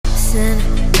send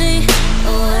me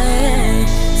away,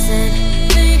 send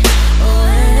me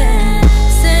away,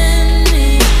 send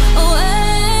me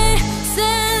away,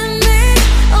 send me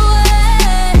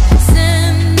away,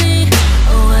 send me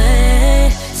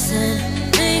away, send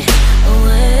me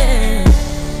away.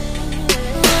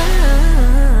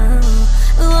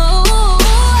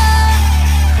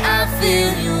 I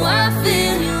feel you, I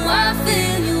feel you, I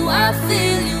feel you, I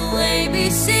feel you,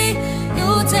 ABC. You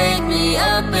take me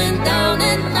up and down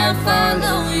and I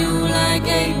follow you like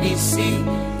ABC.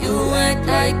 You act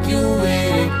like you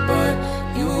with it, but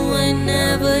you ain't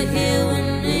never here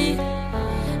with me.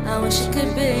 I wish it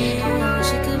could be, I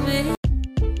wish it could be.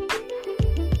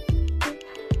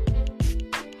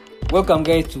 Welcome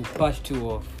guys to part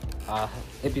 2 of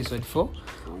episode 4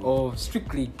 of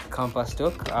Strictly Campus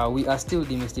Talk. We are still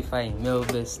demystifying male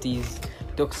besties,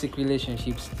 toxic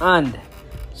relationships and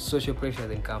social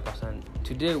pressures in campus, and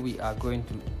today we are going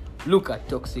to look at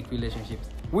toxic relationships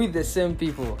with the same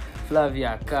people: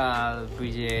 Flavia, Carl,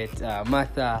 Bridget,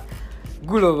 Martha,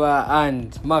 Gulova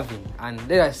and Marvin. And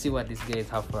let us see what these guys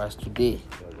have for us today.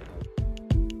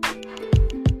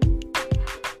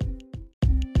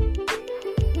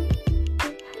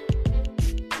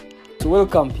 So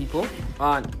welcome people,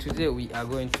 and today we are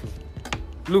going to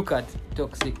look at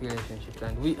toxic relationships,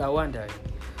 and we are wondering,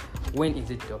 when is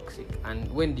it toxic and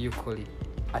when do you call it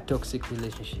a toxic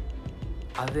relationship?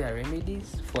 Are there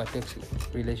remedies for a toxic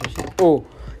relationship, or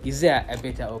is there a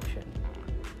better option?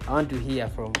 I want to hear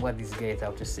from what these guys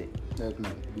have to say.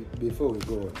 Before we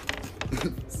go on,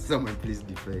 someone please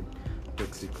define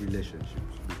toxic relationships,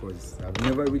 because I've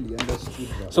never really understood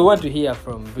that. So I want to hear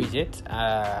from Bridget.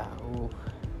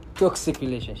 Toxic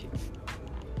relationship.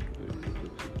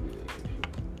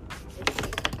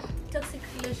 Toxic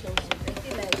relationship, I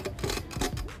feel like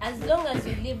as long as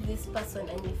you leave this person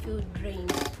and you feel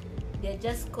drained, they're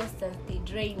just constantly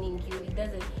draining you.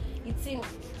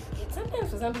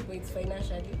 Sometimes for some people it's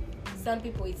financially, some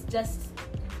people it's just,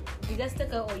 they just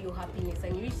take out all your happiness,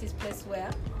 and you reach this place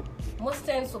where most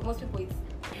times for most people it's,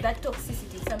 that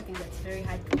toxicity is something that's very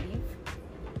hard to leave.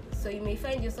 So you may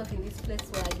find yourself in this place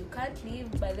where you can't leave,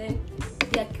 but then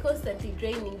they are constantly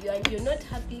draining you and you're not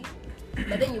happy,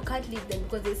 but then you can't leave them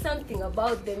because there's something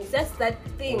about them. It's just that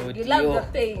thing. You love the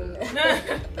pain.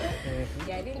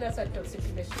 Yeah, I think that's what toxic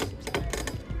relationships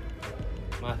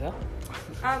are. Martha?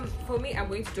 For me, I'm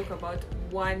going to talk about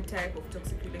one type of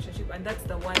toxic relationship, and that's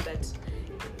the one that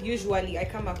usually I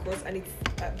come across, and it's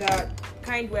the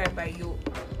kind whereby you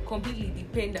completely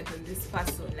dependent on this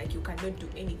person, like you cannot do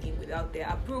anything without their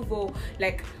approval.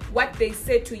 Like what they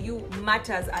say to you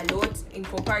matters a lot in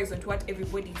comparison to what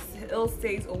everybody else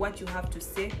says or what you have to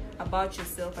say about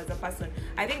yourself as a person.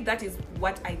 I think that is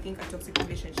what I think a toxic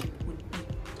relationship would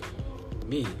be.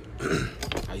 Me,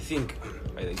 I think,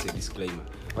 it's a disclaimer,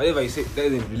 whatever I say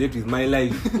doesn't relate with my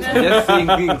life. I'm just saying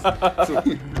things. So,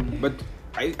 but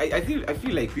I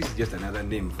feel like this is just another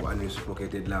name for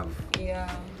unreciprocated love. Yeah.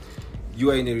 You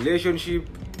are in a relationship,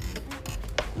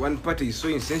 one party is so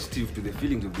insensitive to the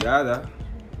feelings of the other.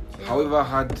 Yeah. However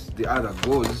hard the other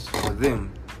goes for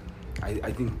them,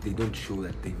 I think they don't show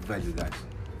that they value that.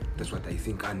 That's what I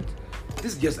think. And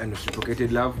this is just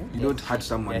unreciprocated love. You don't hurt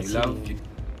someone you love.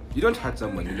 You don't hurt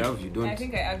someone you love. You don't. I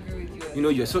think I agree with you. You know,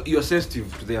 you're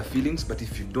sensitive to their feelings, but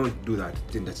if you don't do that,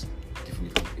 then that's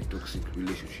definitely a toxic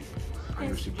relationship.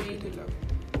 Unreciprocated love.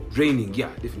 Draining, yeah,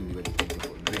 definitely what it's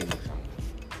called. Draining someone.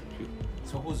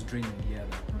 So who's draining the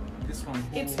other? This one.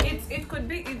 It could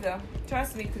be either.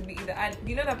 Trust me, it could be either. And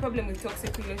you know the problem with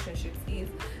toxic relationships is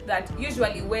that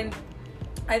usually when,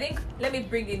 I think, let me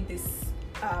bring in this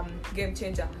game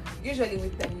changer. Usually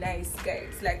with the nice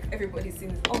guys, like everybody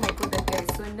seems, oh my god, that guy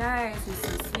is so nice, he's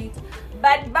so sweet.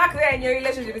 But back there in your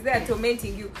relationship, is there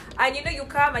tormenting you, and you know you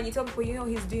come and you tell people, you know,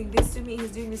 he's doing this to me,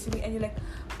 he's doing this to me, and you're like,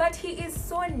 but he is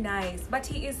so nice.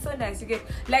 You get,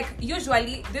 like,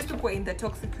 usually these people in the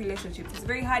toxic relationships, it's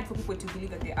very hard for people to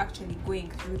believe that they're actually going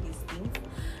through these things.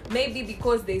 Maybe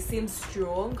because they seem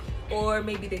strong, or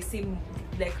maybe they seem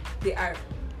like they are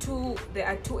too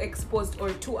exposed or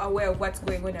too aware of what's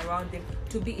going on around them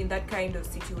to be in that kind of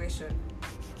situation.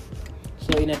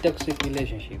 So in a toxic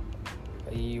relationship,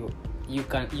 you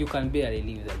can barely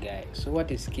leave the guy. So what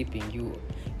is keeping you?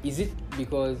 Is it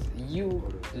because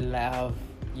you love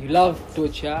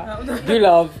torture? Do you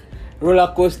love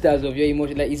roller coasters of your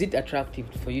emotions? Like, is it attractive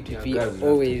for you to be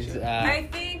always? I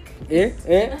think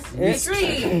It's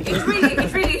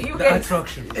really you the get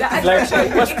attraction. the attraction.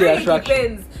 Like, what's it the really attraction?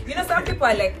 depends. You know, some people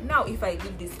are like, now if I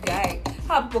leave this guy,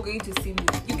 how are people going to see me?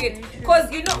 You get,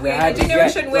 because you know we're in a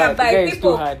generation whereby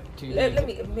people. Let Let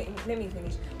me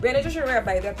finish. We're in a generation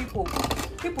whereby there are people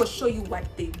people show you what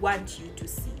they want you to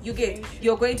see.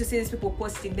 You're going to see these people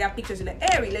posting their pictures. You're like,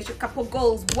 hey, relationship, couple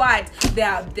goals, what? They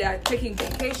are taking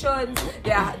vacations.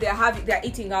 They're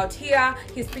eating out here.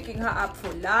 He's picking her up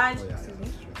for lunch. Excuse me.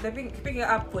 They're picking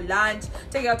her up for lunch,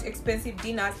 taking out expensive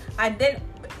dinners, and then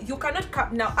you cannot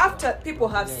come now after people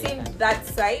have seen that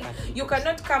side. You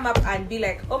cannot come up and be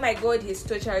like, oh my god, he's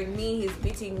torturing me, he's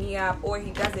beating me up, or he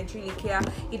doesn't really care,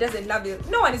 he doesn't love you.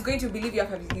 No one is going to believe you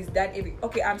after he's done everything.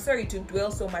 Okay, I'm sorry to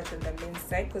dwell so much on the men's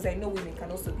side because I know women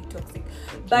can also be toxic,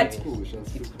 but we shall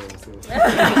speak for ourselves.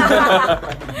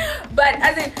 but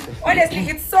as in, honestly,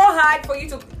 it's so hard for you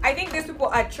to. I think these people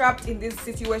are trapped in these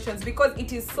situations because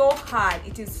it is so hard.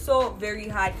 It is so very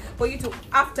hard for you to,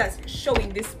 after showing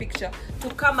this picture, to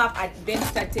come up and then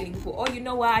start telling people, oh, you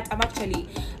know what? I'm actually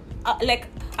like,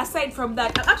 aside from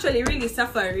that, I'm actually really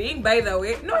suffering. By the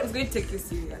way, no one's going to take you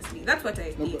seriously. That's what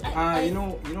I mean. You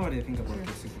know what I think about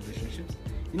toxic relationships.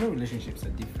 Relationships are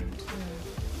different.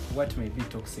 What may be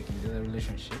toxic in the other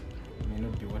relationship may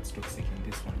not be what's toxic in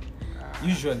this one.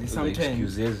 Usually, sometimes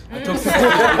excuses. Those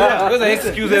are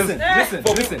excuses.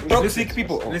 Listen, Toxic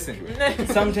people. Listen.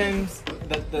 Sometimes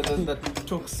that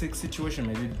toxic situation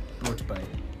may be brought by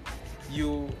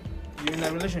you're in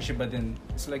a relationship, but then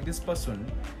it's like this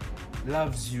person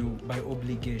loves you by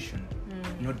obligation,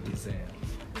 not desire.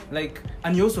 Like,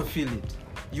 and you also feel it.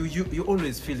 You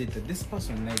always feel it that this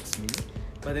person likes me,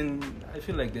 but then I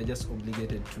feel like they're just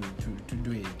obligated to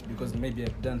do it because maybe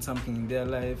I've done something in their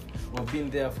life or been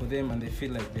there for them, and they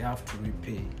feel like they have to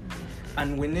repay.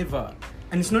 And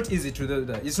it's not easy to do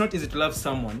that. It's not easy to love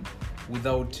someone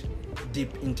without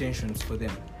deep intentions for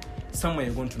them. Somewhere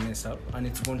you're going to mess up, and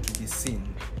it's going to be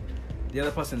seen. The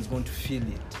other person is going to feel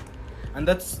it, and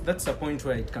that's a point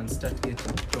where it can start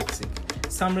getting toxic.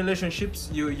 Some relationships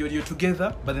you're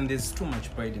together, but then there's too much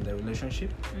pride in the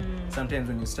relationship. Sometimes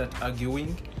when you start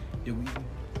arguing,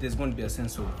 there's going to be a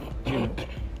sense of,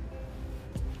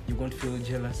 you're going to feel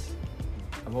jealous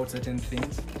about certain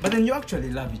things, but then you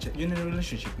actually love each other. You're in a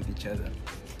relationship with each other,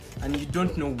 and you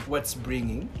don't know what's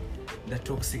bringing the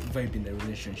toxic vibe in the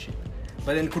relationship.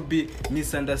 But then it could be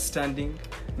misunderstanding.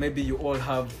 Maybe you all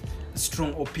have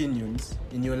strong opinions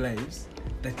in your lives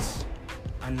that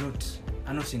are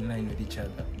not in line with each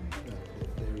other.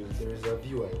 There is a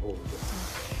view I hold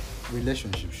that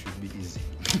relationships should be easy.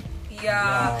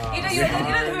 Yeah. You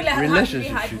don't really have to be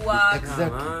Relationship hard should be work.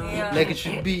 exactly. Yeah. Like it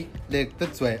should be like,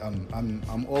 that's why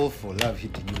I'm all for love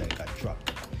hitting you like a truck.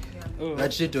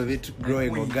 That shit of it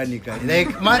growing organically.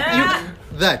 Like man,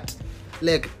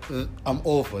 I'm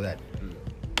all for that.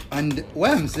 And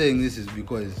why I'm saying this is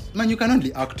because, man, you can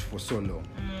only act for so long.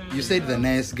 You said the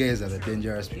nice guys are the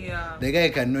dangerous people. Yeah. The guy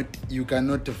you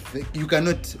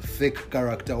cannot fake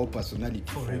character or personality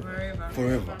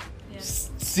forever. Yeah.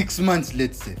 6 months,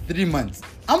 let's say 3 months.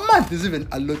 A month is even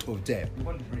a lot of time.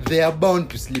 They are bound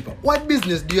to slip up. What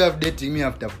business do you have dating me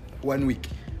after 1 week?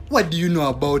 What do you know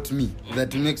about me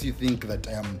that makes you think that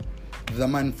I am the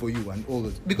man for you and all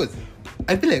those? Because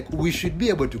I feel like we should be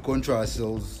able to control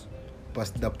ourselves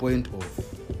past the point of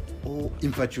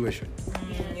infatuation.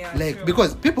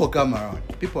 Because people are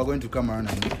going to come around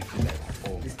and make you feel like,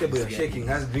 oh, This table you're shaking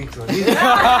has drinks on it.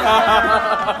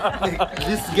 like,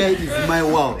 this guy is my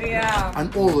world. Yeah.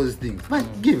 And all those things. Man,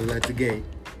 give that guy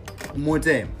more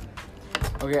time.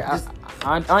 Okay, I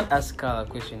want to ask Carl a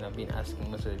question I've been asking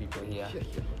most of the people here.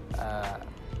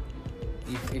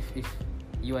 If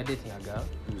you are dating a girl,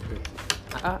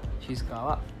 she's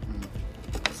Kawa.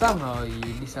 Somehow you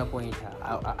disappoint her.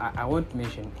 I won't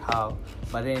mention how,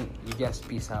 but then you just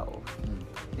piss her off.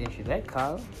 Then she's like,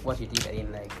 Carl, what you did I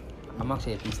didn't like. I'm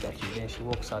actually pissed at you. Then she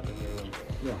walks out of the room.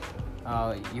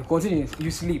 Yeah. You continue,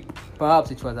 you sleep.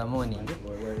 Perhaps it was a morning.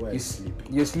 Why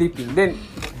You're sleeping. Then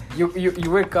you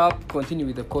wake up, continue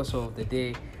with the course of the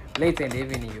day. Later in the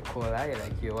evening you call her, you're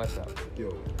like, yo, what's up?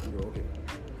 Yo,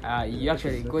 okay. You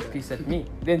actually got pissed at me.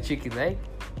 Then chick is like,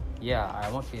 yeah,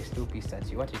 I'm actually still pissed at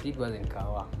you. What you did wasn't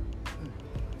Kawa.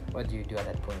 What do you do at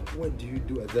that point? What do you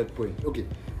do at that point? Okay,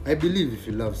 I believe if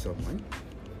you love someone,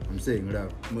 I'm saying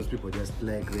love. Most people just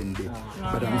like when they,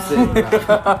 but I'm saying love.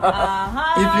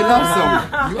 If you love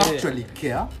someone, you actually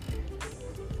care.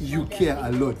 You care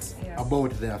a lot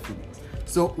about their feelings.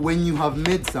 So when you have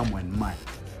made someone mad,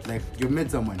 like you made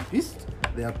someone pissed,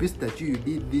 they are pissed at you. You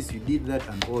did this, you did that,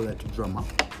 and all that drama.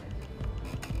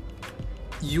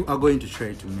 You are going to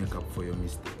try to make up for your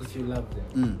mistakes. If you love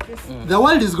them. The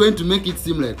world is going to make it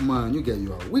seem like, man, you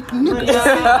are a weak nigga. You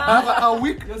are a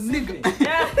weak nigga.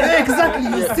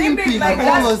 Exactly, you're simping and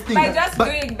all those things. By just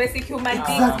doing basic human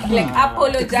things, like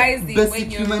apologizing basic when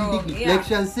you're human wrong. dignity. Yeah. Like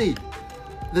Shan said,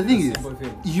 the thing is, Simple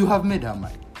thing. you have made her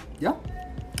mad. Yeah?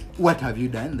 what have you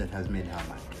done that has made her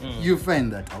mad? You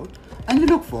find that out, and you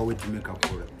look for a way to make up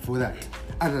for that.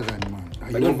 Other than man,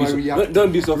 But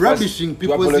don't be so fast rubbishing to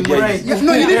people's apologize. emotions. Yeah,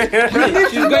 no, you need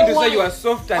She's going to say you are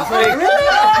soft and fake.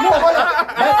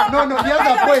 No, here's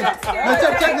the point. No,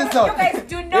 check this You out. guys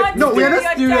do not. No, we are not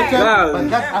stereotyping, Wow. but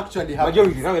that actually happens.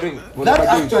 Majority, how are you doing? That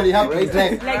actually happens.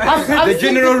 Like The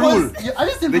general rule.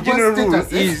 The general rule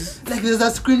is- like there's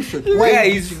a screenshot. Why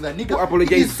Guys, is the nigga? who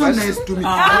apologize He's so first? nice to me.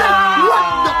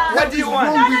 What do you want?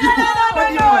 Wrong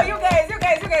with you? No, you guys.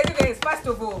 First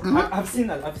of all, I've seen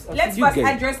that. let's you first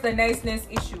guys. address the niceness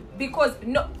issue because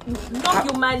no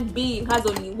human being has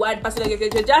only one person. You're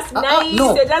just nice.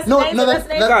 No, You're just no, nice. no, you're just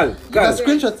nice. Carl, The Carl,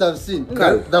 screenshots I've seen.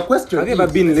 Carl, The question have you ever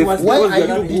is, been left why because are you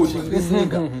you are too ditching good? this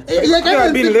nigga? Yeah, You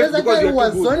have been there's left a guy because who you're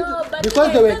was too good. zoned No, but because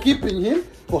they guys, were that's- keeping him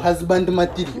for husband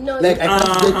material. No, Like, I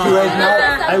can't get you right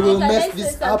now. I will Can I mess say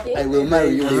this up. something? I will marry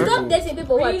you. Stop dating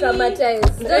people who are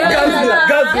traumatized.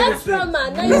 girls do That's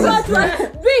trauma. Now you got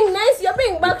to bring nice. You're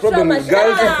bringing back Problem trauma. is,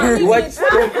 girls, you watch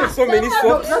Shut so many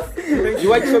soaps. You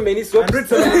watch so many soaps. read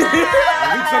so many- You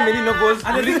read so many novels.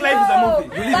 And this life is a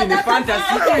movie. You live in a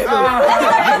fantasy.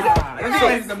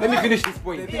 So, let me finish this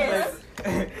point.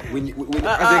 When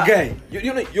as a guy,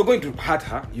 you know you're going to hurt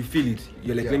her. You feel it.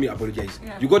 You're like, let me apologize.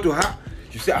 You go to her.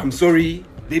 You say, I'm sorry.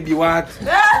 Baby, what? she's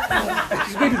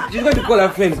going to call her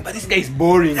friends. But this guy is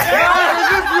boring.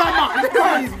 This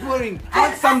guy is boring.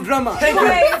 Want some drama? You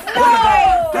guys,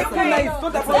 That's too nice.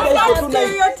 Don't That's apologize. not Too nice.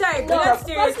 stereotype. No, That's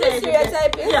firstly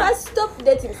stereotyping. First, stop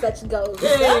dating such girls.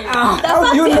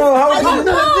 How do you know? How do you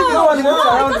know? No one walks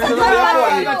around with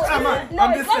No,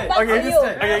 I'm it's this not side. bad Okay, for this you.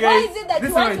 side. Okay, Why guys. is it that This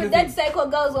you one want is to the date psycho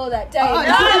girls all that It's time? not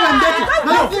even dating.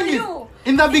 No, the thing is, you.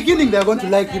 in the beginning, they're going to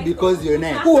like you because you're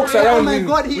nice. Who walks around Oh my with,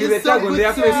 God, he with is a so tag on good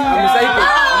their to face? me. I'm a psycho.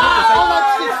 How much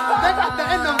shit? Then at the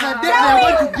end of the day, they are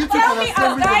going to give you Tell for me the a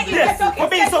same guy reason. in the talking For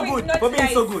being so stage who is good. not For being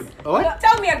so nice. good. What?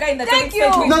 Tell me a guy in the talking Thank you.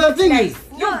 stage who is No, the not thing nice. is,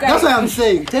 You guys. that's why I'm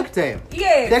saying, take time.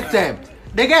 Yes. Take time.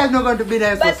 The guy is not going to be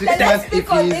nice for But 6 let's months if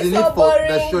speak on he is this in so it for the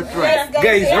boring. short run. Yes,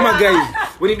 Guys, I'm a yeah. guy.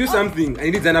 When you do something and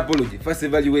it needs an apology, first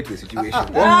evaluate the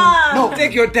situation. No,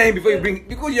 Take your time before you bring,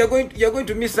 because you're going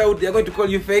to miss out. They're going to call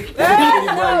you fake. They're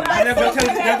going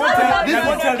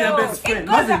to tell their best friend.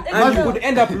 And you could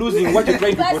end up losing what you're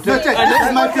trying to no, protect. check. This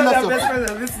is my Tell their philosophy. best friend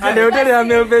that this And they will tell you I'm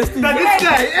your bestie. that this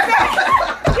guy.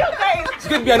 It's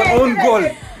going to be an own goal.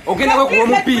 Okay, now go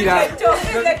mpira.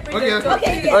 Okay,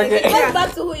 get back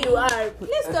to who you are.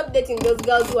 Let's stop dating those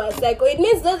girls who are psycho. It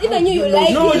means those even you like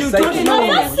No, it. you don't know.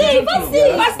 Let's see.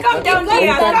 Let's calm down, It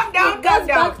dear. goes Calm down, it calm goes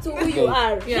down. back to who you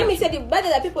are. Let me tell you, better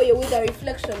the people you're with are a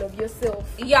reflection of yourself.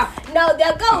 Yeah. Now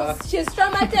there are girls, she's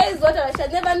traumatized, whatever. She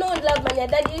has never known love, man,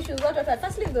 daddy issues, whatever.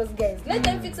 First leave those guys. Let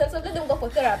them fix themselves. Let them go for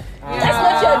therapy. That's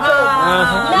not your job.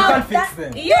 Now You can't fix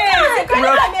them. Yes. You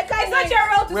can't. It's not your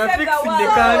role to We are save the fixing the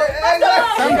world.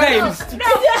 car.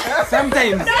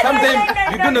 Sometimes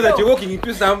you don't know that you're walking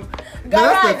into some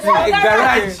Garage. a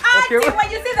garage. Auntie,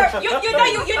 when you see that, you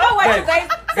know what, you guys.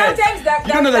 Sometimes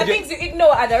you don't know the that you- things you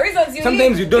ignore are the reasons you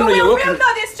Sometimes leave. you don't know you're will walking-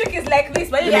 know this trick is like this,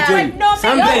 but Let me tell you. no,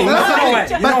 Sometimes- That's You know okay. why? You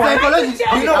But know why?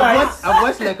 psychologically, You know why? I've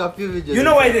watched like a few videos. You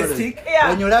know why they Psychology. stick? Yeah.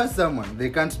 When you love someone, they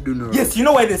can't do no wrong. Yes, you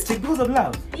know why they stick? Because of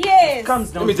love. Yes. Comes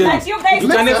down. Let me tell But you guys You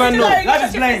can never know. Love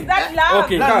is blind. That love.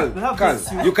 Okay, Love Carl,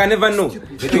 is you. you can never know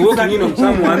that you're walking in on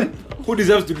someone who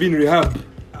deserves to be in rehab.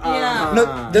 Yeah.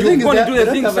 No, the You're thing is, going to they do the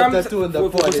don't thing have a tattoo on the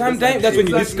for forehead. some time. That's when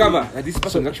you discover that this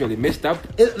person is actually messed up.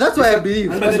 That's why I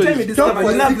believe. And by the time you Talk discover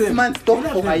for you love 6 them. months, talk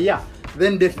for a year,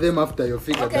 then date them after you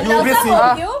figure Okay, that. now be some single.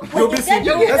 of you, when You'll be you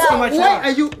single. date That's them too much now,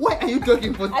 Why are you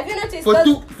talking for have you noticed for those-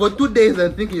 two for 2 days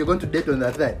and thinking you're going to date on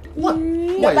the third? What?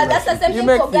 No, but that's the same You thing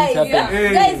make for guys. things Yeah?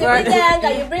 happen. Guys, you bring the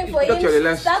anger, you bring for Actually, him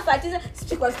let's- stuff. At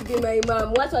she wants to be my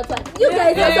mom. What? You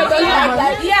guys also don't like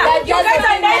that. Yeah, That you just guys are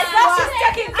doesn't nice. Now work. she's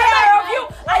taking care of you,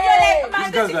 and you're like, man,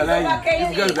 These this girls chick are is lying. overcrazy.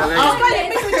 These girls are She's lying. calling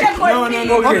me to check on No, me.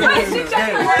 no, okay. Why is she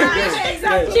checking on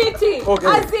me? Cheating. Okay.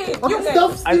 As in, you guys.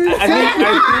 Stop I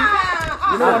think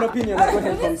Ah, you know one opinion I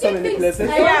got from so many places.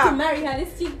 I want to marry her.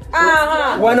 Let's see.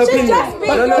 One She's opinion. just being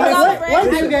But your what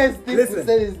girlfriend. do you guys think Listen. to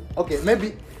say is okay?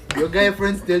 Maybe your guy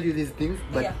friends tell you these things,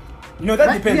 but Yeah. No,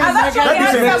 that depends. Yeah, I've actually That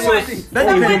had depends. someone. That all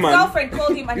Someone's depends. human. girlfriend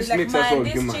called him and This he's like, makes us all man,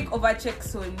 this human. chick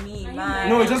overchecks on me, man.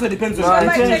 No, it just depends on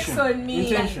She intention. overchecks on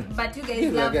me. Intention. But you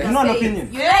guys love guys. to Not an say it. opinion.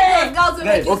 You like those girls who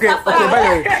make you Okay, suffer. okay, by the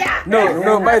way.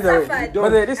 No, by the way. Suffered. By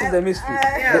the way, this is the mystery.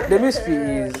 The mystery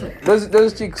is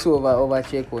those chicks who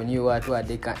overcheck on you, what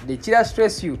they just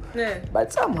stress you. Yeah.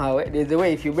 But somehow there's a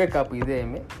way if you break up with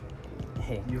them,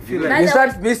 You feel like You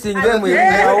start missing them when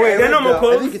Yeah. you're away. There are no more I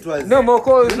calls. think it was No more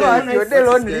calls, no, Yeah, you're there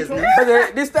what's lonely. his name?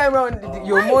 But this time around,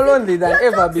 you're more lonely than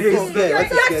ever before. Yes, yeah, what's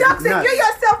his You're name? toxic. Nas. You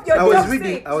yourself, you're I was toxic.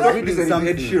 reading Listen to something.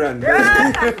 Ed Sheeran.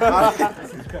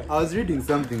 I was reading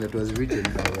something that was written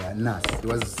by Nas.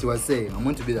 He was saying, I'm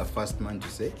going to be the first man to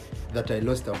say that I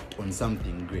lost out on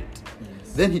something great.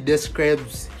 Then he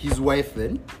describes his wife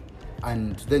then,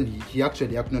 and then he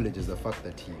actually acknowledges the fact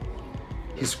that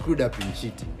he screwed up in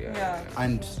cheating. Yeah.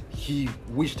 And he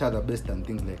wished her the best and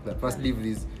things like that. First leave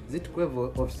this, is it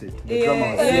Quavo Offset? The Yeah,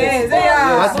 drama was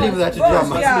yeah. First leave that Both,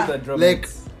 drama. yeah. Like,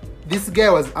 this guy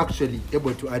was actually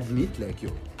able to admit, like, yo,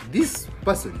 this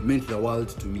person meant the world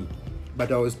to me,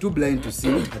 but I was too blind to see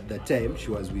at the time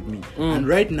she was with me. And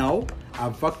right now,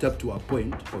 I've fucked up to a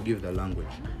point, forgive the language,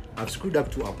 I've screwed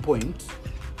up to a point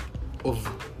of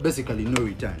basically no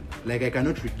return. Like, I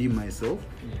cannot redeem myself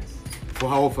for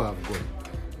how far I've gone.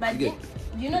 But Yeah.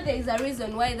 you know there is a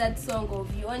reason why that song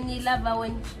of "You Only Love Her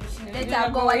When She Let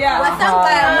Her Go" Yeah. was sung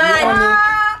by a man.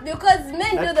 Because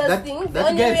men do those that- things. They that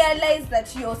only guy's- realize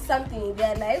that you're something in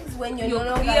their lives when you're no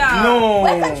longer. Yeah. No.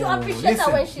 Why can't you appreciate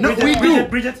her when she? No, leaves? we do.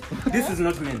 Bridget, this is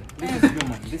not men. This is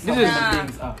human. This is how is- human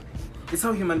beings are. It's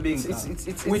how human beings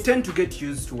are. We tend to get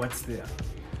used to what's there.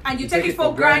 And you take it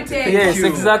for granted. Yes, You.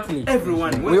 exactly.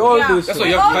 Everyone. We all do Yeah. so. That's why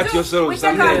you We have all to cut do. yourself We take our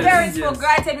sometimes. parents Yes. for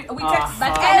granted. We take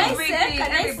But can everything. I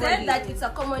say everybody. that it's a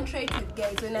common trait with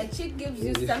guys when a chick gives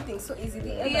you something so easily?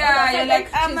 the Yeah, other you're side, like,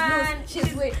 she's man, loose,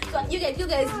 she's weak. So you guys You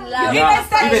love. even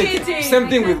start Even cheating. same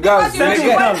thing with girls. Because When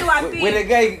you a want to guy, appeal. when a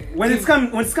guy, When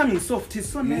it's coming soft, he's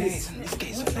so nice. This guy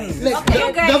is so nice. Like, Okay,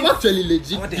 you guys- they've actually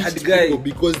legit What a ditched hard guy. people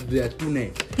because they are too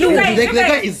nice. You Like, guys- the you guy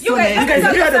guys- is you so guys, nice. let me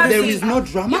tell you There something. is no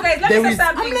drama. You guys, let There me say is-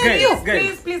 something.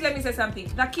 Guys. Please, let me say something.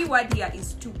 The key word here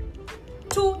is too.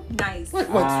 Too nice. What's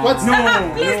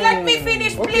No. Please let me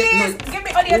finish, Okay, please. no. Give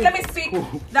me audience, let me speak.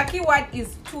 The key word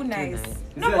is too nice.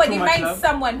 there Nobody too much minds love?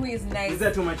 someone who is nice. Is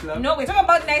there too much love? No, we're talking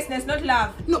about niceness, not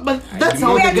love. No, but that's do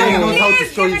how not the are guy talking- knows how to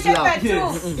please show give his me love. that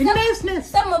Yes. too. In niceness.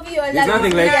 Some of you are There's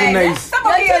nothing like too nice. Some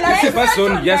of you are like, This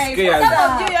person just scared.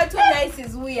 Some of you are too nice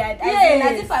is weird.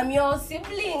 As if I'm your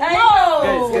sibling. I No.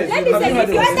 know. Guys, Let you me say, have if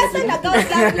you to understand a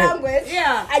girl's love language,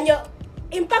 Yeah. and you're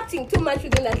impacting too much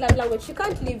within that love language, she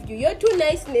can't leave you. Your too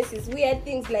niceness is weird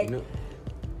things like. No.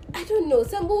 I don't know,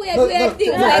 some weird No,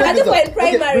 things. no, Like, no, I think no, we're in okay,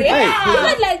 primary. but-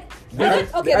 Even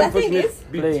like, okay, the thing is,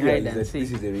 Playing hide and that seek.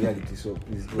 this is the reality, so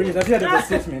please go. Bridget, have you heard of a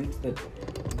statement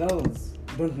that girls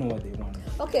don't know what they want?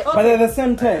 okay, But at the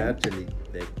same time, Actually,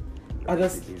 like,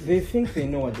 others they think they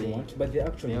know what they want, but they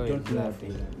actually Yeah, don't know yeah. what they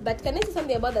want. but can I say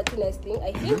something about the too nice thing?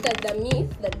 I think that the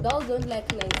myth that girls don't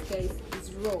like nice guys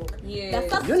is wrong. Yes. The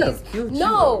fact You're not is, cute,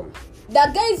 no,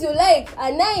 the guys you like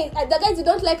are nice, the guys you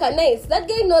don't like are nice. That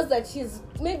guy knows that she's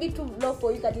maybe too low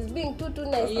for you, that is being too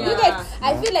nice. Yeah. You guys,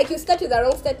 I feel like you start with the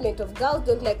wrong statement of girls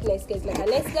don't like nice guys. Like a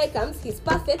nice guy comes, he's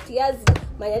perfect, he has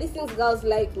many these things girls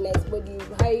like, nice body,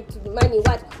 height, money,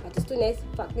 what, but it's too nice,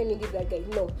 fuck, let me leave that guy.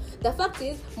 No. The fact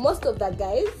is, most of the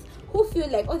guys who feel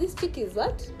like, oh, this chick is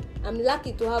what? I'm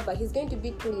lucky to have her. He's going to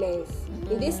be too nice.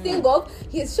 In this thing of,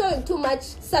 he's showing too much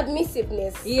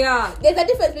submissiveness. Yeah. There's a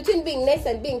difference between being nice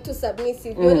and being too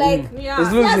submissive. You're like, Yeah.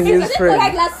 He's losing glasses, his friend.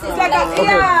 like glasses. It's like Like, a,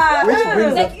 yeah. which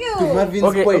brings like up you. to Marvin's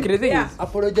Okay, point. okay, the thing Yeah. is,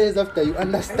 Apologize after you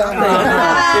understand.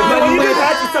 But you know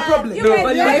that it's a problem. You No, guys,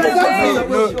 but by the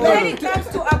exactly. way, No, when it comes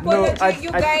to apology, you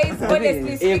I guys, think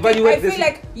honestly is- speaking, evaluate I feel this-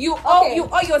 like you owe Okay. you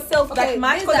owe yourself Okay, that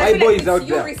much these because are- I feel Boys like out it's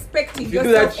you there. respecting If you do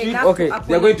yourself that shit, enough okay, to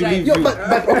they're going to leave apologize. you.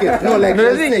 But okay, no, like No, the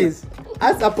you're thing saying, is-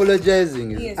 us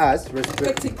apologizing is Yes. us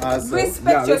respecting ourselves.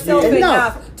 Respect Yeah, yourself enough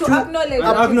enough to acknowledge that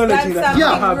you've acknowledging done that something you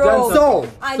have done wrong So,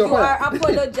 and so you are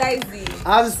apologizing.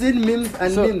 I've seen memes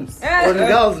and So- memes Yeah. on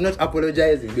girls not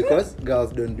apologizing because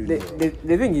girls don't do that.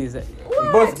 the thing is,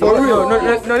 both, For real. no,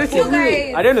 listen, You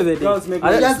guys- at the end of the day, Girls make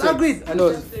at, Yes, agreed. no,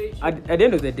 at the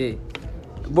end of the day,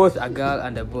 both a girl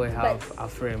and a boy have a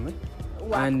frame,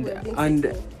 and we've been and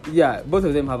saying. yeah, both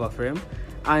of them have a frame,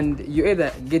 and you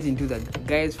either get into the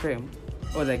guy's frame,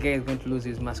 or the guy is going to lose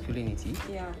his masculinity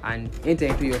Yeah. and enter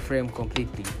into your frame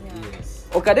completely. Yes.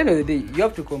 Okay, at the end of the day, you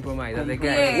have to compromise as a guy.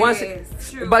 Yes, Once,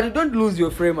 true. but you don't lose your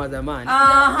frame as a man.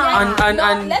 Uh-huh.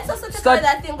 And let's also talk start-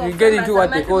 about that thing of you get femme into as a what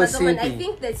man, they call femme as a woman. I simping.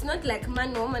 think that's not like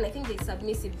man or woman. I think there's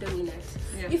submissive dominant.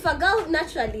 Yeah. If a girl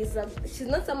naturally is, she's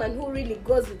not someone who really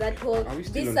goes with that whole Are we be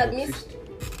still on submissive. toxicity?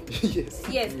 Yes.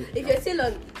 Yes, if you're still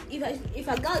on, if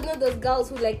a girl, not those girls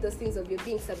who like those things of you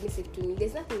being submissive to me,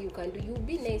 there's nothing you can do. You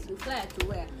be nice, you fly her to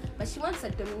where, but she wants a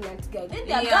dominant guy. Then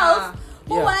there are Yeah. girls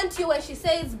who Yeah. want you when she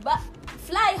says, but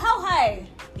fly how high?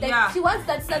 Like Yeah. she wants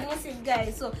that submissive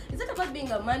guy. So it's not about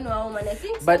being a man or a woman. I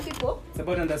think But- some people. It's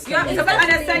about Yeah, understanding. it's about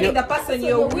understanding the person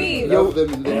you're with. Love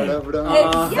them in their love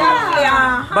language.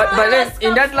 Yeah. But then That's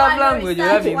in that not love fun, language, you're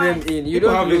having them once. in. You People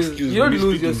don't have lose. excuses You don't when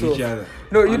lose speaking to yourself. each other.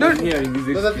 No, you And don't. I'm hearing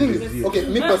these But the thing excuses is, here. okay,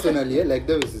 me personally, like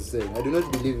Davis is saying, I do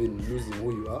not believe in losing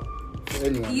who you are for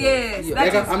anyone. Yes, else. that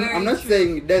Like is I'm very not true.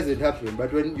 saying it doesn't happen,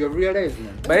 but when you're realizing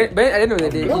it, But at the end of the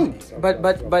day, grown. but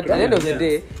at the end of the Yeah.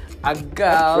 day, a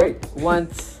girl right.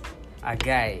 wants a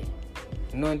guy,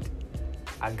 not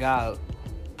a girl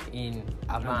in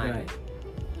a man.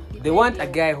 They want a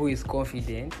guy who is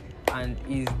confident and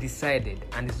is decided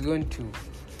and is going to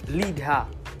lead her.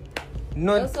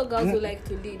 Not Also, girls who like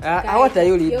to lead. what are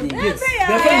you leading? Yes,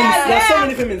 there are feminists. There are so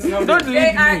many feminists now. Don't They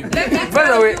lead are, me. let me By the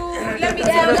tell way, you, let me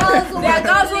There tell are you, girls who there are want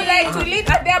girls to who lead. like to lead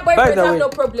and their By boyfriends the have way- no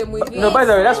problem with it. no, by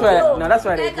the way, that's why. No. No, that's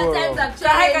why they Like go. times have So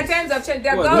high changed. times have changed.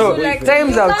 There are Well, girls no, who like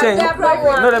times have you changed. can't have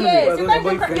problem. No, let me Yes, do it. you can't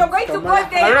do- you're going to go there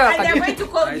and they're going to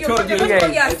call you. You're going to you call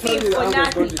guys. your I told safe you for I was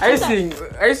nothing. going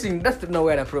to I think that's not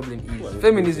where the problem is.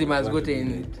 Feminism has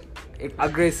gotten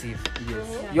aggressive.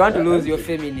 You want to lose your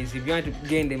feminism. You want to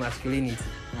gain the masculinity.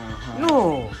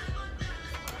 No.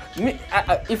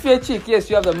 If you're a chick, yes,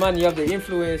 you have the money, you have the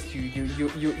influence,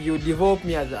 you develop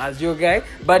me as your guy,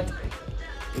 but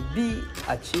be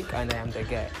a chick and I am the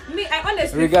guy. Me, I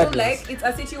honestly Regardless. feel like it's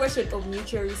a situation of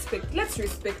mutual respect. Let's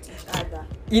respect each other.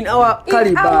 In our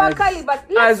In our caliber,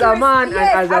 caliber, as a man and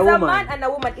as a woman. man and a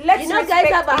woman. Let's You know, respect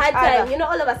guys have a hard each other. time. You know,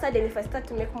 all of a sudden, if I start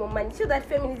to make more money, see that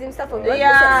feminism stuff of yours.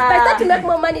 Yeah. If I start to make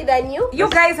more money than you, You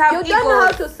guys have You don't know how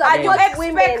egos. to support And you expect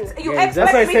women. you Yes,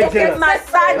 that's expect why I me said to jealous.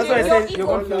 massage That's why I your said you're ego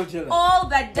gonna feel jealous. all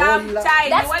the damn time.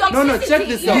 that's You want toxicity. No, check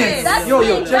this out. Yes. That's Yo, me.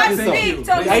 check That's this out. me.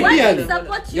 So I want Ideally, to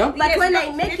support you, yeah? but Yes, when no,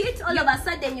 I make it, all of a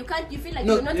sudden you can't. You feel like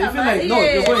No, you're not you a feel man. like, no,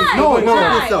 you're going- Why? No, Why?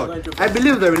 check this Why? out. I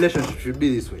believe the relationship should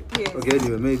be this way. Yes. Okay,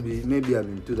 anyway, maybe I'm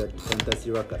into that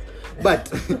fantasy worker.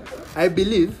 But I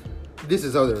believe this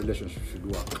is how the relationship should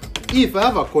work. If I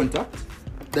have a contact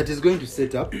that is going to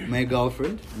set up my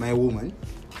girlfriend, my woman,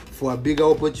 for a bigger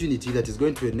opportunity that is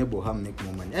going to enable her make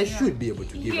more money, I should be able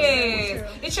to give her that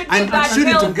Yes. It should be and it that shouldn't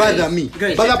healthy. bother me.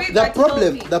 Guys. But It should be the that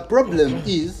healthy. problem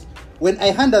is when I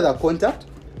hand her the contact,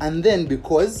 and then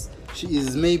because she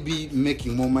is maybe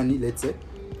making more money, let's say,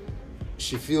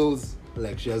 she feels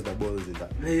like she has the balls in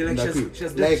that. Like in that way.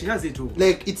 she has it all.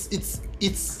 Like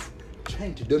it's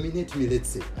trying to dominate me. Let's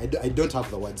say I don't have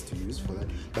the words to use for that,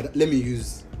 but let me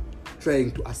use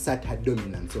trying to assert her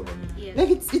dominance over me. Yes.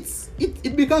 Like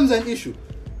it becomes an issue.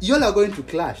 Y'all are going to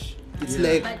clash. It's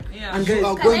like But Yeah. you guys,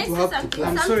 are can going I to say have to something? clash.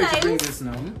 I'm sorry to bring Sometimes- this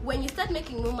now. when you start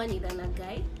making more money than a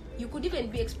guy, you could even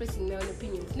be expressing my own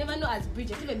opinions. Never know as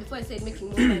Bridget, even before I said making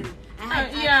more money, I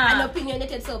had Yeah. an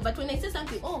opinionated self. But when I say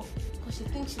something, because she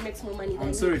thinks she makes more money than I'm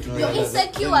you. sorry to You're bring that.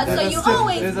 insecure, There's so a you step-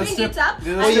 always there's a bring step- it up.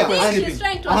 there's a And step think we're she's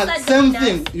trying to same assert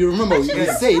dominance. thing. You remember we But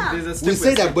she's said not. There's a step we we're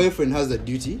said a skipping. boyfriend has a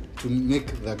duty to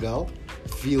make the girl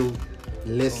feel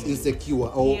less insecure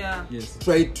or Yeah. Yes.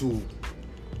 try to.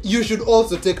 You should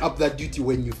also take up that duty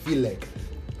when you feel like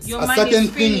Your a man certain is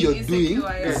thing feeling you're insecure, doing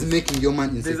yeah. is making your man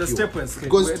insecure. There's a step we're skipping.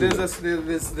 Goes to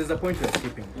There's a point we're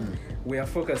skipping. We are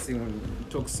focusing on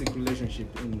toxic relationship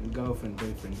in girlfriend,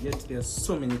 boyfriend. Yet there are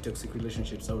so many toxic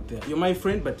relationships out there. You're my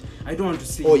friend, but I don't want to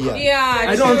see Oh, you. yeah. Yeah,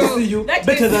 I don't want to true. see you That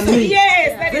better is- than me.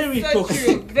 Yes, that is Very so toxic,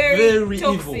 true. Very, very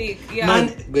toxic. evil. Yeah.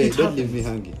 Man, Wait, it don't leave me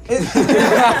hanging.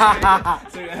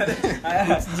 Sorry,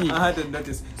 I hadn't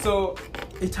noticed. So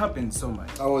it happens so much.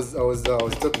 I was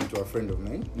talking to a friend of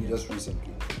mine just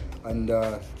recently, and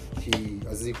he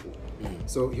Aziku.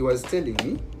 So he was telling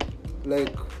me,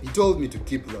 like he told me to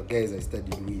keep the guys I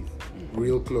studied with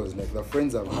real close, like the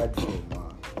friends I've had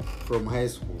from high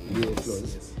school, real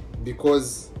close,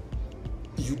 because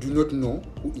you do not know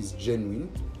who is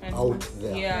genuine out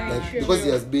there. Yeah, like true. because he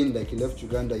has been like he left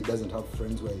Uganda, he doesn't have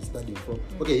friends where he's studying from.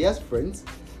 Okay, he has friends,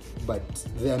 but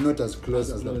they are not as close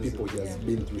as the people he has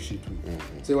been through shit with.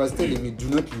 So he was telling me, do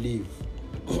not leave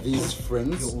these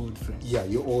friends. Your old friends. Yeah,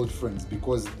 your old friends,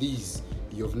 because these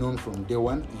you've known from day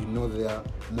one. You know their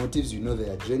motives, you know they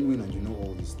are genuine, and you know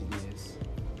all these things. Yes.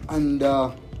 And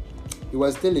he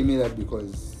was telling me that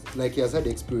because like he has had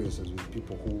experiences with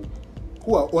people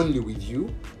who are only with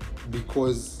you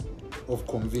because of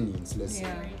convenience, let's say.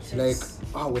 Like,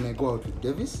 when I go out with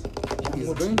Davis,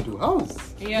 he's going to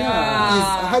house.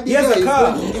 Yeah. He has a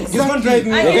car. He's not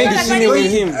driving. And You're you going know to the see me funny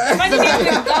with thing- him. the funny thing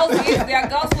with girls is there are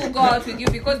girls who go out with you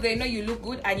because they know you look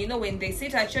good, and you know when they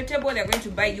sit at your table they're going to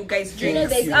buy you guys You know,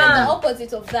 drinks. there's even the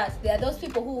opposite of that. There are those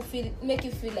people who make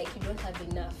you feel like you don't have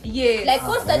enough. Yes. Like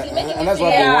constantly making and you that's feel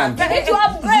what they like want. you need to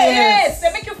upgrade. Yes,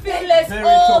 they make you feel less Very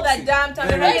old. all toxic. the damn time.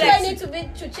 Very Why do I Like,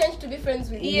 need to change to be friends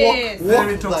with you? yes,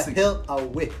 Very Walk toxic. the hell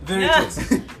away. Very Yeah.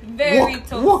 toxic. very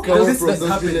toxic. Walk away This from is those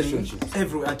happening relationships.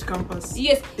 everywhere at campus.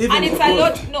 Yes, Even and it's in a college.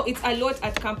 lot. No, it's a lot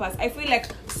at campus. I feel like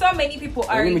so many people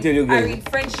are Let me tell you are guys. in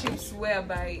friendships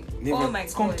whereby, Never. oh my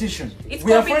It's god, competition. It's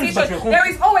We are friends, competition. but we're There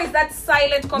is always that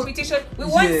silent competition. We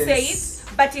won't Yes. say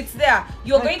it, but it's there.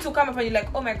 You're going to come up and you're like,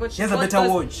 oh my god, He has a bought better those-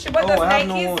 watch. She bought Oh, those I have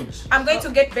no Nikes. watch. I'm going to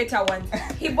get better ones.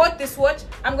 He bought this watch.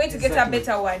 I'm going to get a Exactly.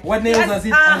 better one. What nails does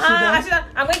it?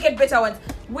 I'm going to get better ones.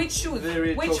 Which shoes?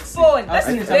 Very Which toxic. phone? I've That's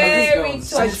seen it very among these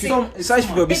toxic. girls. Such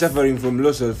people be It's- suffering from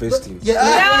low self-esteem. Yeah,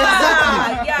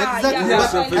 Yeah, exactly.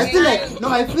 yeah, But I feel like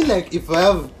I feel like if I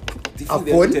have They a feel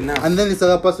they're phone not enough. and then this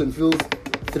other person feels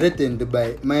threatened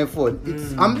by my phone,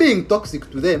 I'm being toxic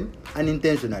to them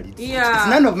unintentionally. It's Yeah.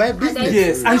 none of my business.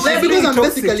 Yes, and Like, she's because being I'm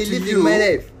toxic basically to living you. my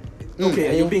life. Okay,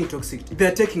 and you're being toxic.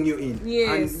 They're taking you in.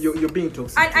 Yes. And you're being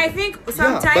toxic. And I think Yeah,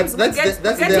 sometimes but that's we get,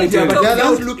 that's we get their into job. toxic, They're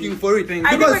not looking for it I think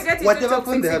we because get into whatever phone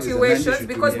toxic they have is a situations mandatory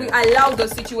because to we them. allow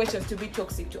those situations to be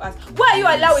toxic to us. Why are you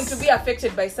allowing to be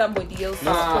affected by somebody else's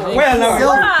phone? We're allowed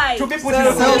Why? to be put in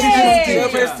a Self-esteem.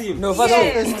 Self-esteem. No, first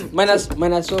Yes. of all,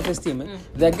 minus self-esteem.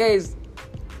 The guys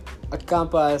at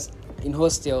campus, in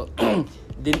hostel,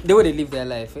 the way they live their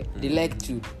life, they like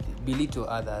to belittle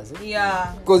others.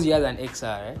 Yeah. Because you have an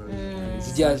XR,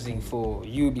 it's judging for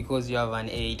you because you have an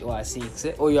 8 or a 6,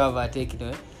 or you have a take,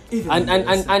 Even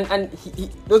and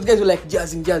those guys were like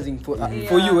jazzing for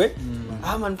you,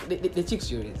 man, the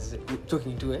chicks you're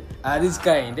talking to, this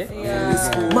kind,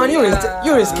 Yeah. man,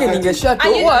 you're scaling a shirt,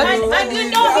 And you, what? and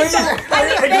you know, it's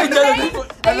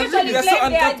they usually They're so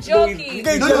claim they are uncomfortable with- joking.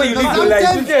 Guys, No, the no, way you no, live your life.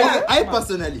 sometimes I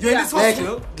personally You're in this like,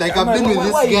 hostel? like I've been with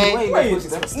this guy.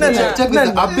 No, Check this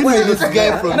out. I've been with this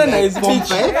guy from No, like it's Form bitch.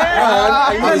 5.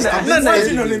 I've been Imagine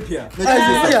studying- Olympia. No, check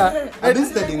this out. Yeah. I've been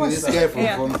studying with this guy from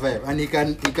Yeah. Form 5, and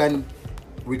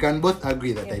we can both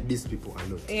agree that I diss people a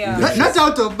lot. Yeah. Not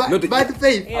out of bad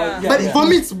faith, Yeah. but for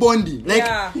me it's bonding. Like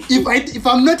Yeah. if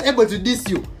I'm not able to diss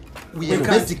you, we are can't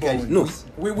basically bond. No.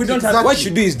 We don't Exactly. have What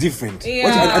you do is different.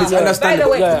 Yeah. And it's By the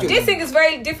understandable. way, Yeah. this thing is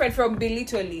very different from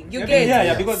belittling. You get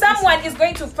Yeah, because someone is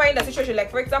going to find a situation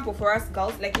like, for example, for us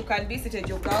girls, like you can be seated,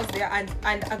 your girls there, and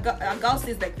a girl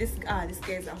says like this guy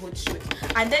is a hot shoot,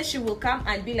 and then she will come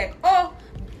and be like, oh,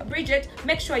 Bridget,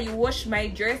 make sure you wash my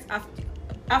dress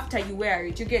after you wear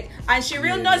it. You get, and she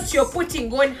real knows you're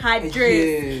putting on her dress.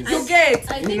 Yes. You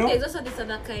get. I think know? there's also this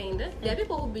other kind. There are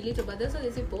people who belittle, but there's also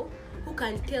these people who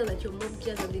can tell that you're mob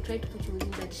jazz and they try to put you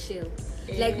within that shell.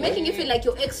 Like making you feel like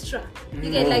you're extra. You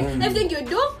get like everything you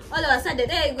do, all of a sudden,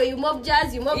 there you go, you mob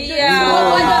jazz, you mob jazz.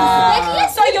 Like,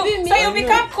 let's So you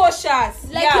become cautious.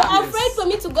 like Yeah. you're afraid for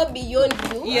me to go beyond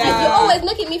you. Yeah. Like you're always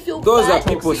making me feel Those are bad.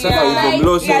 people Yeah. suffering from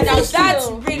low Yeah, now self-esteem. that's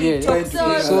really Yeah. toxic.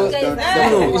 So,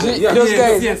 guys, No, Is it yeah. those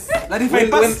guys? Yes. That if I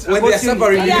When pass they're opportunity,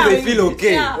 suffering, Yeah. they feel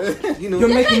okay. Yeah. You know. you're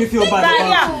making me feel bad Yeah, about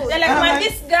yeah. They're like, man,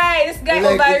 this guy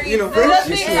Like, overreads. you know, They don't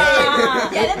you think, see- ah.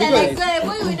 yeah, then they're like, "Girl,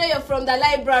 when you know you're from the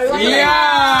library, what Yeah.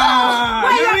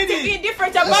 Why You're you have to reading. be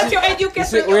different about your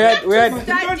education? we had- You have to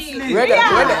Don't study. sleep. we had a-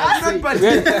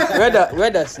 Yeah. we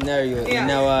had a scenario Yeah. in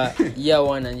our year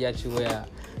 1 and year 2 where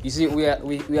you see we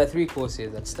are 3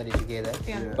 courses that study together,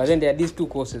 Yeah. but then there are these 2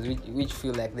 courses which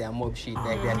feel like they are mob shit,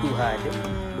 like they are too hard.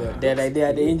 They're like they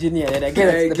are the engineer, they're the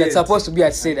guys that's supposed to be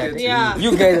at SEDA. Yeah.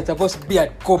 You guys are supposed to be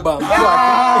at Cobham.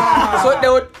 So they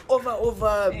would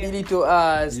over belittle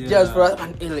us just for us,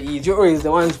 and you're always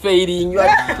the ones fading. You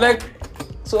are like,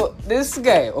 so this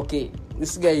guy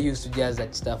used to jazz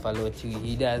that stuff a lot.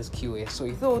 He does QA, so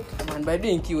he thought, man, by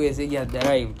doing QA, he had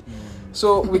arrived.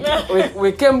 So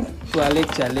we came to a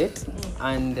lecture late,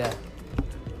 and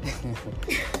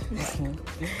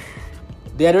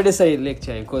they had already started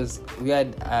lecturing because we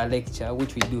had a lecture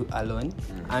which we do alone,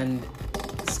 and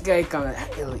this guy comes,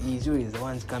 he's always the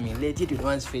ones coming late, yet the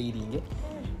ones fading.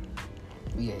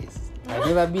 Yes, I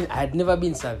had never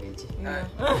been savage,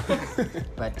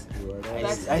 but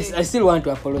I still want to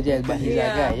apologize. But he's a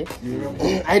guy.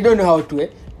 I don't know how to,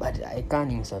 but I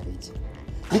can't him savage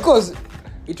because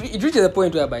it reaches a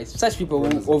point whereby such people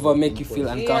who over make you feel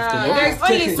uncomfortable. Yeah. There's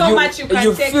only so much you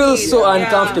can take feel in. so Yeah.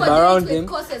 uncomfortable Because around it's them. with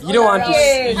courses You don't all want to. around.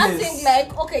 Yes. I think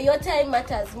like, okay, your time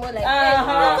matters more. Like, Yeah.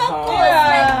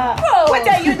 bro, What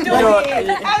are you doing? No,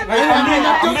 I'm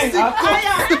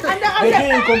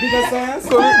doing computer science.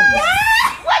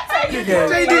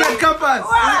 Trading at campus.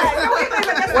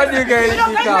 What do you guys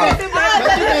think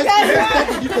of?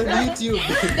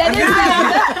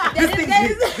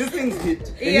 This thing's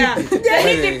hit. Yeah. Someone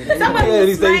Yeah, will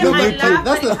it's like smile and YouTube. laugh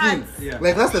That's and the it thing. hurts. Yeah.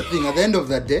 Like that's the thing. At the end of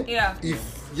the day, Yeah. if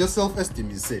your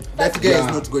self-esteem is set. That guy is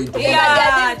not going to.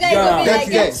 Yeah, this guy will be That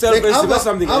like, guy. Self-esteem, that's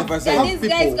something I have emphasize. yeah, have this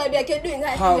guy is people. gonna be like, you're doing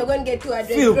that, How- you're gonna get 200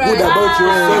 Feel grand. good about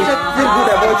yourself. Feel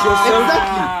good about yourself.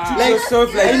 Exactly. Treat Like,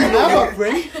 yourself like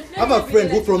I have a friend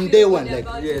who from day one, like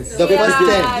Yes. the first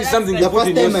time, It's something the you put first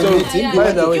in time I yourself. met him, Yeah. he By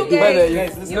wanted the way, to- by the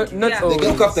Guys, not Yeah. always.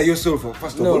 Look after yourself.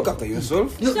 First of No. all, look after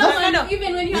yourself. No, No, no, no.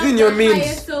 Even when you Within have your the means.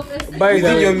 highest self-esteem. By the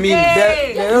Within way, your means.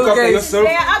 Hey. there are Look those after guys. yourself.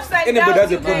 They are upside Anybody down, has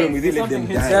a you problem guys. with it, let them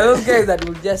There are die. those guys that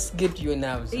will just get your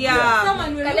nerves. Yeah.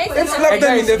 Someone will Can look I for say you. Slap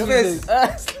them in the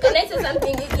face. Can I say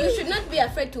something? You should not be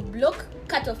afraid to block,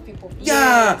 cut off people.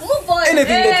 Yeah. Move on.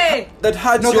 Anything Hey. that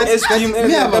hurts No, your that's esteem, me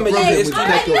anything have that a damages problem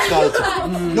your with esteem. cut off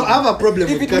culture. No, I have a problem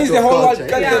If with it cut means off the whole world, culture.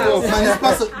 cut them off. Man,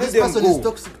 this Let them person go. is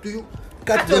toxic to you.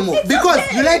 Cut them off because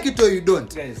you like it or you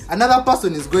don't. Guys. Another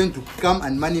person is going to come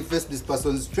and manifest this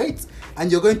person's traits,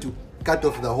 and you're going to cut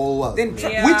off the whole world. Then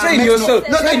Yeah. we train yourself.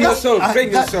 No, Train that's- yourself.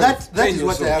 Train that- yourself. that Train is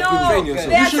what I yourself. agree with. Train No, yourself.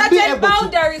 there You are should be certain able to-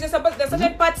 boundaries. There's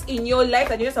certain parts in your life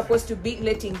that you're not supposed to be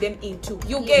letting them into.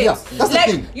 You get Yeah, that's the like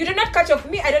thing. you do not cut off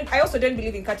me. I also don't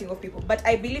believe in cutting off people, but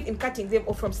I believe in cutting them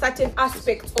off from certain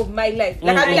aspects of my life.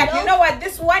 Like I'll be like, you know what,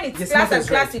 this one it's Yes, class Martha and is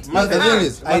class right. it. But the thing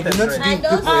is, I do not Right. give I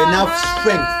don't- people enough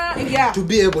strength Yeah. to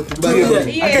be able to Yeah. battle.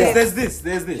 Yeah. Okay, there's this.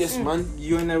 Yes, man.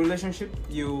 You're in a relationship.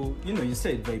 You know, you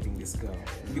started vibing this girl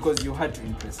because you had to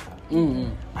impress her.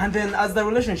 And then, as the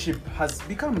relationship has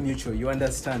become mutual, you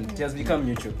understand it has become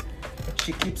mutual.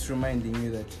 She keeps reminding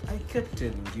you that I kept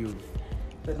telling you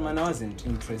that man I wasn't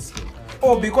interested.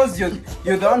 Or because you're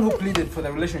the one who pleaded for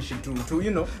the relationship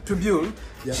to build.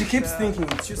 Yeah. She keeps thinking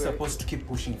it's you supposed to keep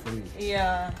pushing for it.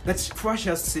 Yeah. That first she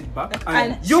has to sit back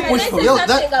And and you Can push I for say it. Yo,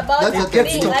 something about that's what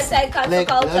gets being toxic. anti-cancel Like,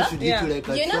 culture? that should Yeah. eat you like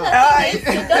a You know child. that thing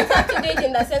is, you don't have to do it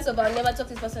in the sense of I'll never talk to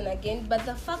this person again. But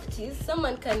the fact is,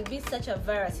 someone can be such a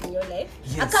virus in your life.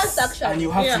 Yes. A cancer actually. And you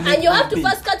have Yeah. to And you let have to it be.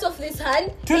 first cut off this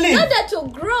hand To in live. order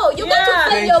to grow. You got Yeah. to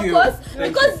find Thank your you. course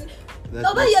Thank because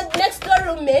over your next door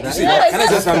roommate. That's you it. know, Can I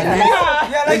say something?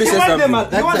 Yeah, Let me say you want them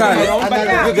something. you want That's them it. around, but And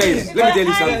yeah. You guys, let me tell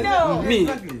you I something. know. Me,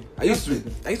 Exactly.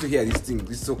 I used to hear this thing,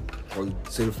 this so-called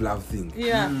self-love thing.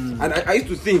 Yeah. And I used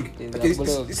to think, It's okay, a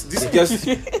blog. this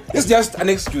is just an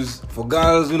excuse for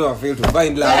girls who know fail to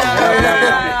find love. Blah,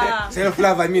 blah, blah.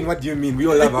 Self-love, I mean, what do you mean? We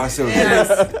all love ourselves.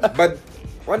 But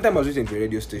one time I was listening to a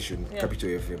radio station, Capital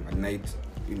FM, at night,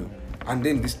 and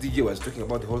then this DJ was talking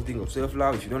about the whole thing of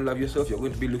self-love. If you don't love yourself, you're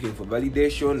going to be looking for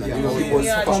validation and Yeah. people's,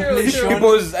 Yeah, true.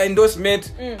 people's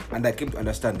endorsement. And I came to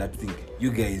understand that thing. You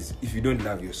guys, if you don't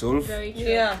love yourself, Very true.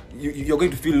 Yeah. you're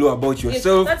going to feel low about Yes,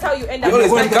 yourself. that's how you end You're up.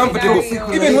 always in a uncomfortable.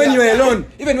 scenario. Even when you're alone.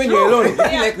 You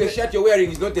feel Yeah. like the shirt you're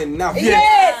wearing is not enough.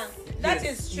 Yes. That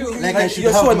is true. Like I should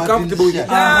You're have so Martin's uncomfortable with shirt.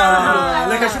 it.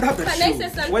 Like I should have that Can I shoe. say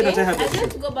something? Why don't I have I that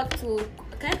want shoe? to go back to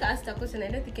Kaika asked a question. I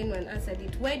don't think anyone answered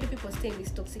it. Why do people stay in these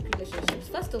toxic relationships?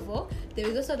 First of all, there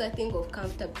is also that thing of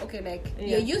comfortable. Okay, like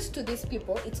Yeah. you're used to these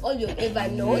people. It's all you've ever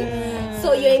known.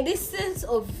 So you're in this sense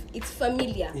of it's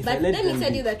familiar. If But I let let me them tell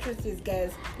be. you the truth is,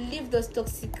 guys, leave those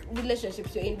toxic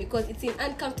relationships you're in because it's in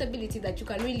uncomfortability that you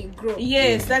can really grow.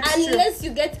 Yes, that's true. Unless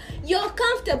you're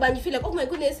comfortable and you feel like, oh my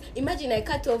goodness, imagine I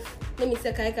cut off, let me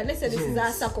say Kaika, let's say this is our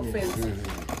circle friends.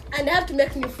 And I have to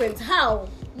make new friends. How?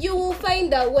 You will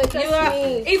find a way, trust You are,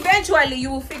 me. eventually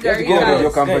you will figure You have to it go out of your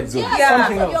out. comfort zone. Yeah, Yeah.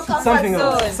 Something your else. comfort Something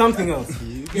else. zone. Something else.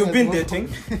 You've been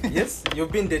dating. Yes,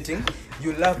 you've been dating.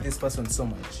 You love this person so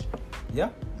much. Yeah?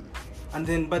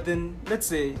 But then, let's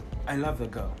say I love the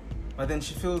girl. But then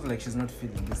she feels like she's not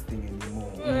feeling this thing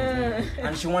anymore.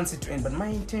 And she wants it to end. But my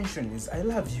intention is I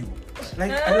love you.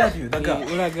 Like, I love you, the girl.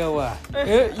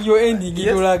 Ulagawa. You're ending it,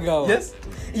 Ulagawa.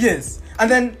 Yes. And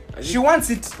then she wants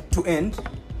it to end.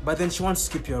 But then she wants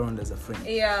to keep you around as a friend.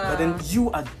 Yeah. But then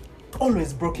you are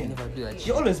always broken. Never do that.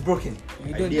 You're always broken.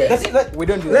 We don't do Yeah. that. We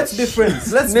don't do Let's that. be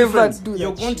friends. Let's be Never friends. do that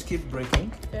You're going to shit. keep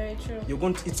breaking. Very true.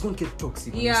 It's going to get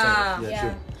toxic. on the Yeah. side.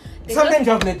 Yeah. There's Sometimes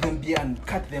you have to let them be and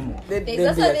cut them off. Let There's them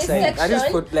also be this outside. At least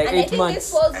section, for like and I 8 think months. this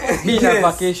falls mostly- Be in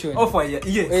a vacation. Oh, for yes.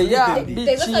 Yeah, let them be. be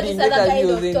There's also cheating, this get other a kind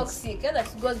little of things. toxic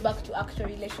that goes back to actual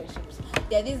relationships.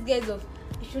 There are these guys of,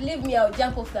 if you leave me, I'll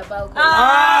jump off the balcony.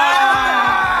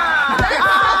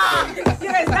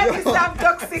 Yes, that is some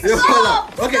toxic. Yo, hold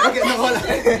up. Okay,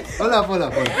 no, hold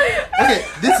up. Okay,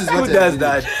 this is what Who does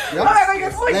that? Oh my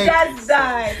goodness, who Like- does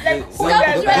that? Like, who Stop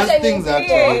does those that? threatening things are me.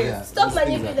 true, yeah. Stop Those things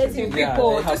are manipulating true. Yeah, People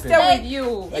they to happen. stay with you.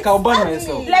 Like I'll burn Ugly.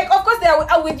 myself. Like, of course, they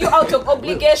are with you out of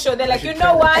obligation. They're like, you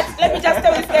know what? Let me just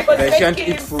tell this guy because They he's shan't going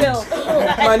to eat kill food.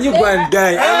 himself. Man, you go and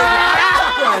die.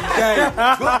 Go and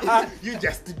die. You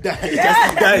just die.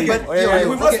 Just die. But Oh, yeah, yo,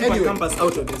 We okay, must keep anyway. campus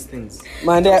out of these things.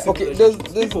 Man, okay, those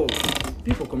people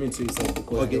people commit suicide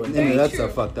because Okay, they were anyway, dying. that's a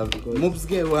fact. Moobs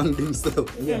guy hanged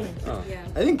himself. Yeah. Yeah.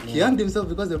 I think he hanged himself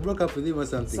because they broke up with him or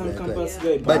something Some like campus that.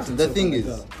 guy But bounced the himself thing on is,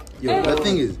 the the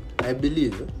thing is, I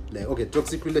believe, like, okay,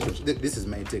 toxic relationship. This is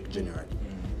my take generally.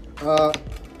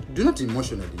 Do not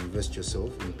emotionally invest yourself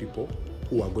in people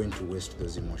who are going to waste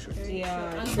those emotions.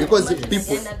 Yeah. Because Emotionally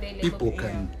people unavailable.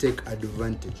 can take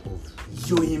advantage of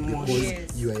Your you emotions.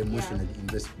 because you are emotionally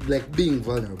invested. Like being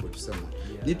vulnerable to someone.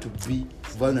 You need to be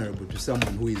vulnerable to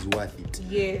someone who is worth it.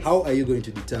 Yes. How are you going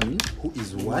to determine who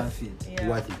is worth it. Yeah.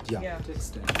 Worth it, yeah. Yeah. Takes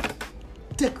time.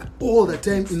 Take all the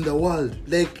time in the world.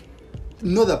 Like,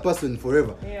 know the person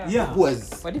forever. Yeah. Yeah. Who has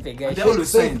What if a guy They always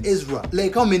saved saying- Ezra?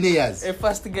 Like, how many years? a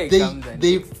first guy They comes and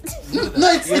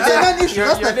no, it's a non-issue.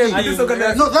 That's the you're thing.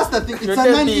 dating. No, that's the thing. It's You're a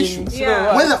dating. non-issue.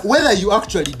 Yeah. Whether you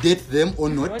actually date them or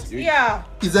not Yeah.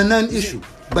 is a non-issue.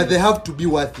 But they have to be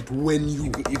worth it when you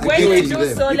you could When be you waiting do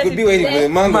them. so, You let could it be waiting for the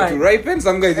mango Man. to ripen.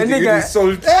 Some guys A eat it nigga- with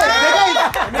salt. The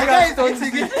guy is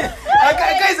eating it.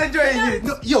 Guys enjoying it.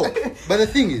 No, yo, but the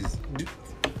thing is,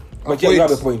 But yeah, you have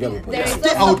a point. You have a point. There is stay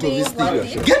also out of being this thing.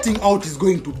 worth it. Getting out is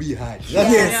going to be hard.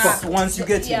 That's Yes. a fact. Once you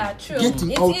get Yeah, in. true.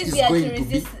 Getting it's out is easier going to to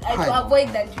be resist hard. to avoid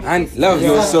that. And love Yeah.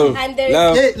 yourself. And there is-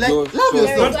 Love Hey, like, love yourself.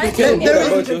 yourself. There is There- one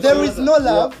there thing- is- there is no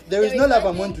love. There is There no is love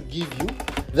one I'm going to thing- give you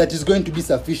that is going to be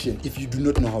sufficient if you do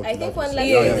not know how to I love think one yourself. like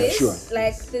Yeah, this, sure.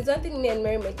 like there's one thing me and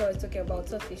Mary Meta was talking about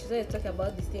selfish. She's always talking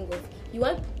about this thing of you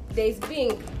want there is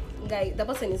being like the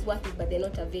person is worth it but they're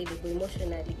not available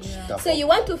emotionally. Yeah. So you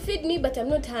want to feed me but I'm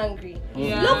not hungry.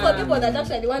 Yeah. Look for people that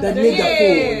actually want That to need the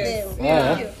Yes. food.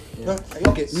 Yeah.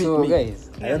 Okay, So, guys,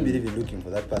 I don't believe in looking for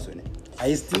that person.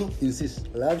 I still insist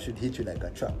love should hit you like a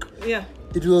truck. Yeah.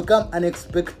 It will come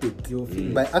unexpected, You'll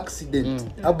feel by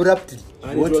accident, abruptly.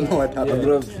 And You won't it will- know what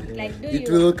happened. Like do It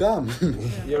you will come.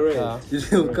 You're right. Yeah.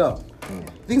 It will come.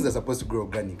 Things are supposed to grow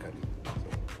organically.